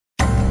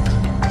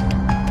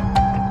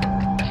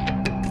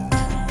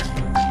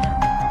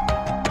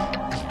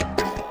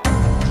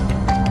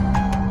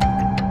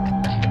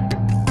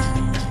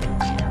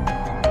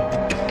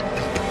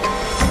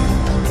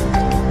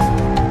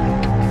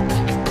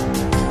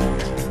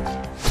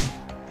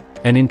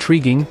An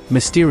intriguing,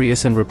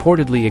 mysterious and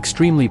reportedly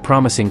extremely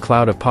promising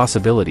cloud of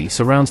possibility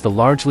surrounds the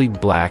largely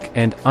black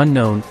and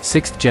unknown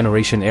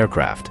 6th-generation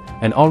aircraft,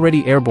 an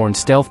already airborne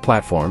stealth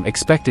platform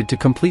expected to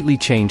completely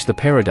change the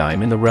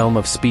paradigm in the realm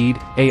of speed,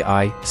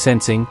 AI,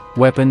 sensing,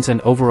 weapons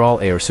and overall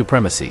air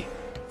supremacy.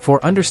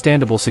 For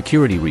understandable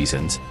security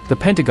reasons, the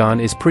Pentagon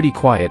is pretty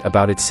quiet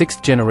about its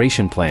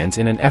 6th-generation plans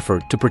in an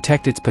effort to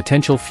protect its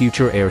potential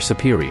future air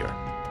superior.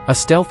 A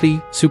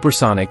stealthy,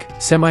 supersonic,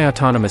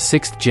 semi-autonomous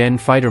 6th-gen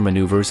fighter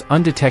maneuvers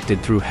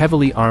undetected through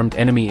heavily armed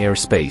enemy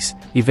airspace,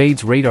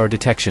 evades radar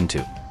detection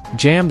to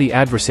jam the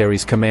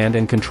adversary's command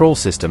and control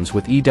systems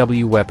with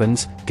EW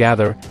weapons,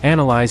 gather,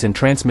 analyze and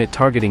transmit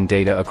targeting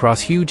data across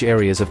huge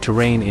areas of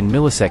terrain in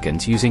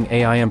milliseconds using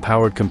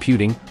AI-empowered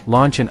computing,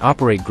 launch and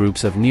operate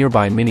groups of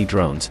nearby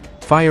mini-drones,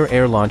 fire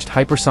air-launched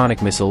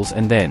hypersonic missiles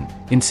and then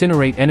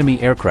incinerate enemy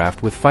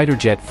aircraft with fighter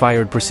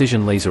jet-fired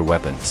precision laser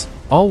weapons,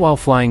 all while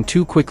flying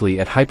too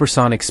quickly at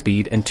hypersonic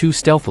speed and too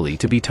stealthily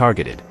to be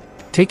targeted.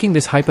 Taking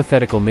this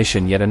hypothetical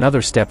mission yet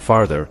another step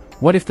farther,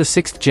 what if the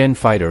 6th-gen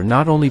fighter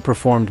not only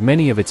performed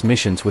many of its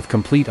missions with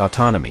complete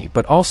autonomy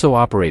but also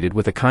operated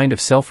with a kind of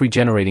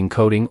self-regenerating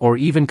coating or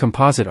even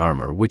composite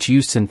armor which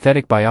used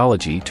synthetic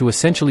biology to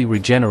essentially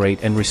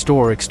regenerate and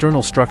restore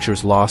external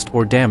structures lost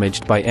or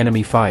damaged by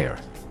enemy fire?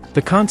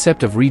 The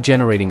concept of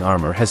regenerating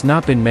armor has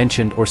not been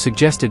mentioned or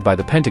suggested by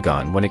the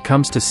Pentagon when it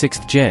comes to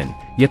 6th gen,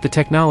 yet the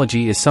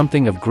technology is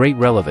something of great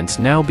relevance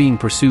now being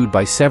pursued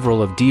by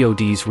several of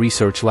DoD's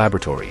research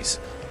laboratories.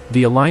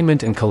 The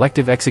alignment and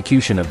collective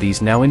execution of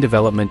these now in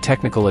development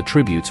technical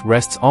attributes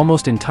rests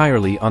almost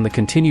entirely on the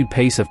continued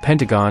pace of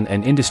Pentagon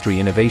and industry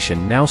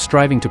innovation now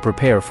striving to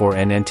prepare for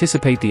and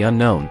anticipate the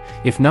unknown,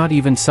 if not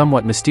even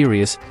somewhat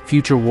mysterious,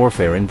 future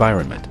warfare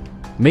environment.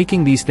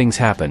 Making these things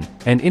happen,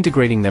 and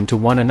integrating them to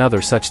one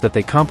another such that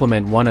they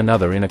complement one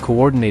another in a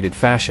coordinated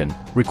fashion,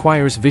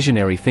 requires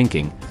visionary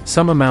thinking,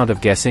 some amount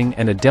of guessing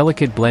and a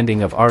delicate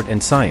blending of art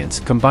and science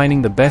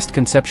combining the best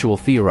conceptual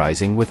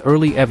theorizing with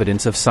early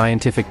evidence of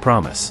scientific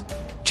promise.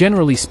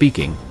 Generally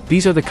speaking,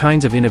 these are the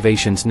kinds of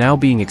innovations now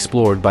being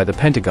explored by the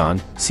Pentagon,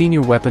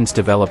 senior weapons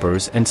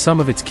developers and some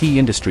of its key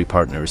industry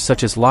partners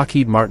such as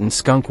Lockheed Martin's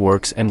Skunk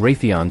Works and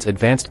Raytheon's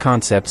Advanced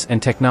Concepts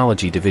and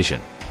Technology Division.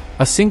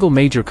 A single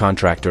major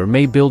contractor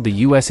may build the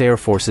U.S. Air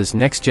Force's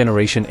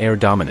Next-Generation Air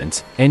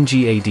Dominance,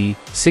 NGAD,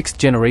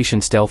 6th-generation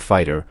stealth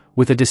fighter,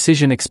 with a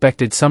decision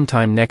expected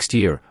sometime next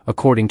year,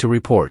 according to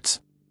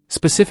reports.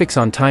 Specifics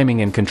on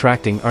timing and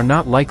contracting are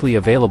not likely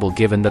available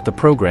given that the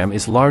program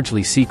is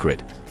largely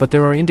secret, but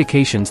there are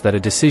indications that a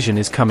decision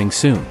is coming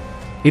soon.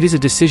 It is a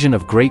decision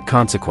of great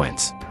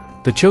consequence.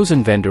 The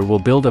chosen vendor will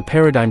build a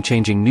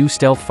paradigm-changing new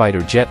stealth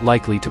fighter jet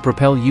likely to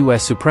propel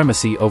U.S.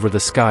 supremacy over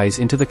the skies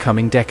into the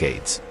coming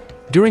decades.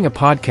 During a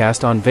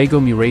podcast on Vago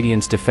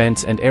Muradian's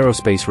Defense and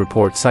Aerospace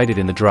report cited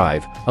in the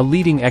Drive, a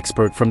leading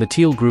expert from the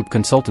Teal Group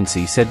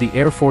consultancy said the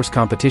Air Force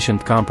competition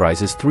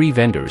comprises 3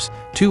 vendors,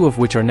 2 of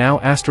which are now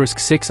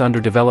 *6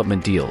 under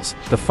development deals.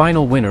 The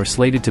final winner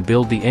slated to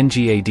build the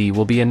NGAD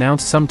will be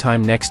announced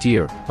sometime next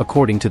year,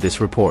 according to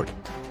this report.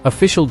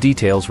 Official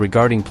details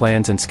regarding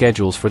plans and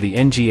schedules for the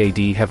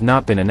NGAD have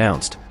not been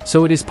announced,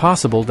 so it is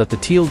possible that the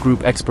Teal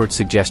Group expert's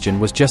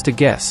suggestion was just a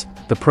guess.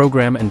 The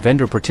program and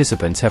vendor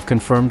participants have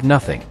confirmed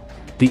nothing.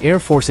 The Air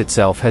Force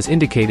itself has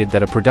indicated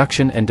that a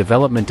production and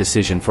development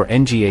decision for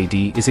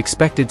NGAD is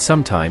expected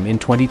sometime in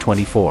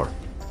 2024.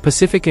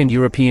 Pacific and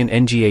European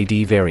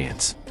NGAD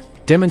variants.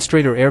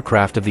 Demonstrator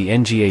aircraft of the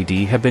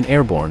NGAD have been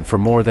airborne for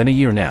more than a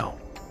year now.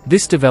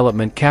 This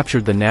development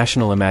captured the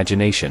national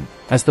imagination,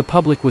 as the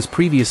public was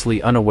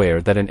previously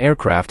unaware that an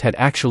aircraft had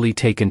actually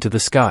taken to the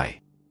sky.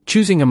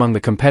 Choosing among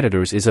the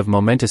competitors is of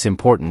momentous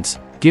importance,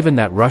 given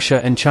that Russia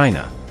and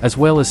China, as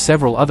well as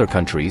several other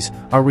countries,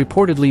 are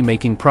reportedly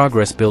making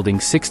progress building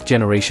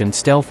 6th-generation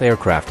stealth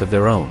aircraft of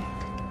their own.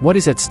 What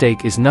is at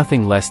stake is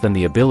nothing less than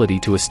the ability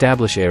to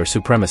establish air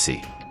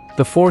supremacy.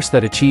 The force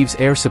that achieves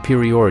air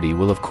superiority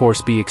will of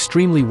course be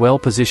extremely well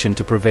positioned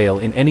to prevail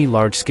in any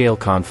large-scale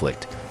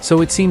conflict,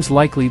 so it seems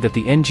likely that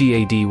the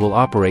NGAD will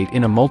operate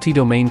in a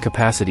multi-domain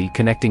capacity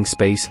connecting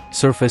space,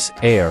 surface,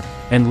 air,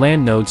 and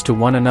land nodes to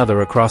one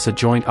another across a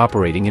joint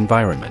operating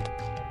environment.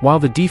 While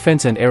the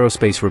Defense and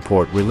Aerospace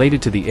report related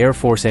to the Air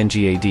Force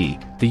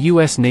NGAD, the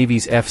U.S.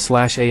 Navy's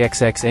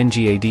F/A-XX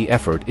NGAD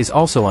effort is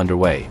also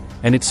underway,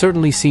 and it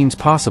certainly seems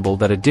possible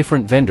that a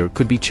different vendor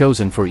could be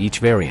chosen for each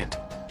variant.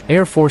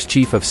 Air Force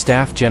Chief of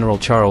Staff General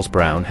Charles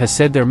Brown has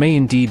said there may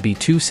indeed be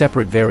 2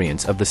 separate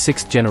variants of the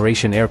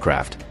 6th-generation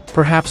aircraft,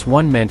 perhaps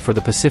one meant for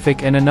the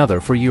Pacific and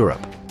another for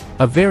Europe.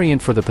 A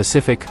variant for the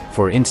Pacific,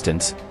 for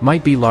instance,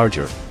 might be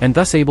larger, and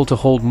thus able to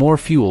hold more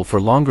fuel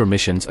for longer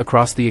missions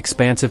across the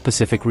expansive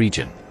Pacific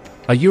region.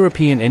 A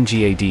European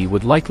NGAD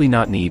would likely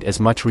not need as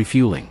much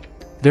refueling.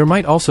 There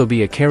might also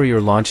be a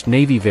carrier-launched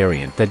Navy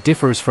variant that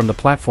differs from the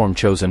platform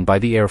chosen by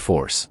the Air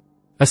Force.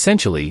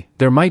 Essentially,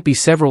 there might be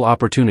several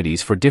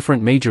opportunities for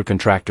different major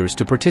contractors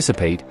to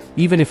participate,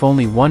 even if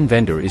only one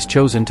vendor is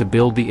chosen to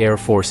build the Air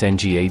Force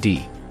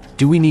NGAD.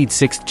 Do we need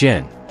 6th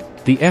gen?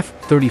 The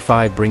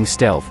F-35 brings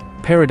stealth,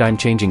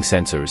 paradigm-changing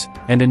sensors,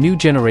 and a new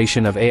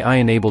generation of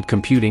AI-enabled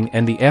computing,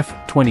 and the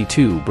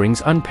F-22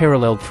 brings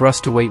unparalleled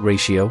thrust-to-weight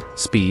ratio,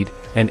 speed,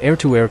 and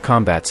air-to-air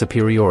combat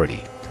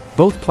superiority.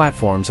 Both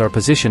platforms are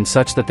positioned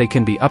such that they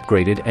can be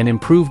upgraded and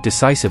improved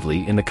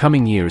decisively in the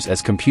coming years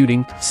as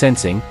computing,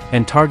 sensing,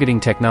 and targeting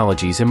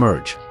technologies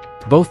emerge.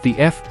 Both the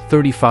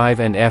F-35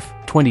 and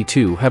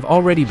F-22 have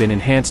already been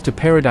enhanced to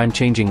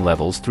paradigm-changing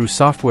levels through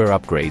software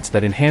upgrades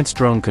that enhance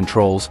drone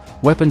controls,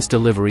 weapons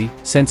delivery,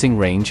 sensing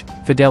range,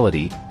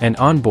 fidelity, and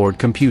onboard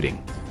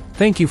computing.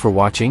 Thank you for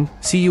watching.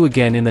 See you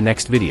again in the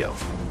next video.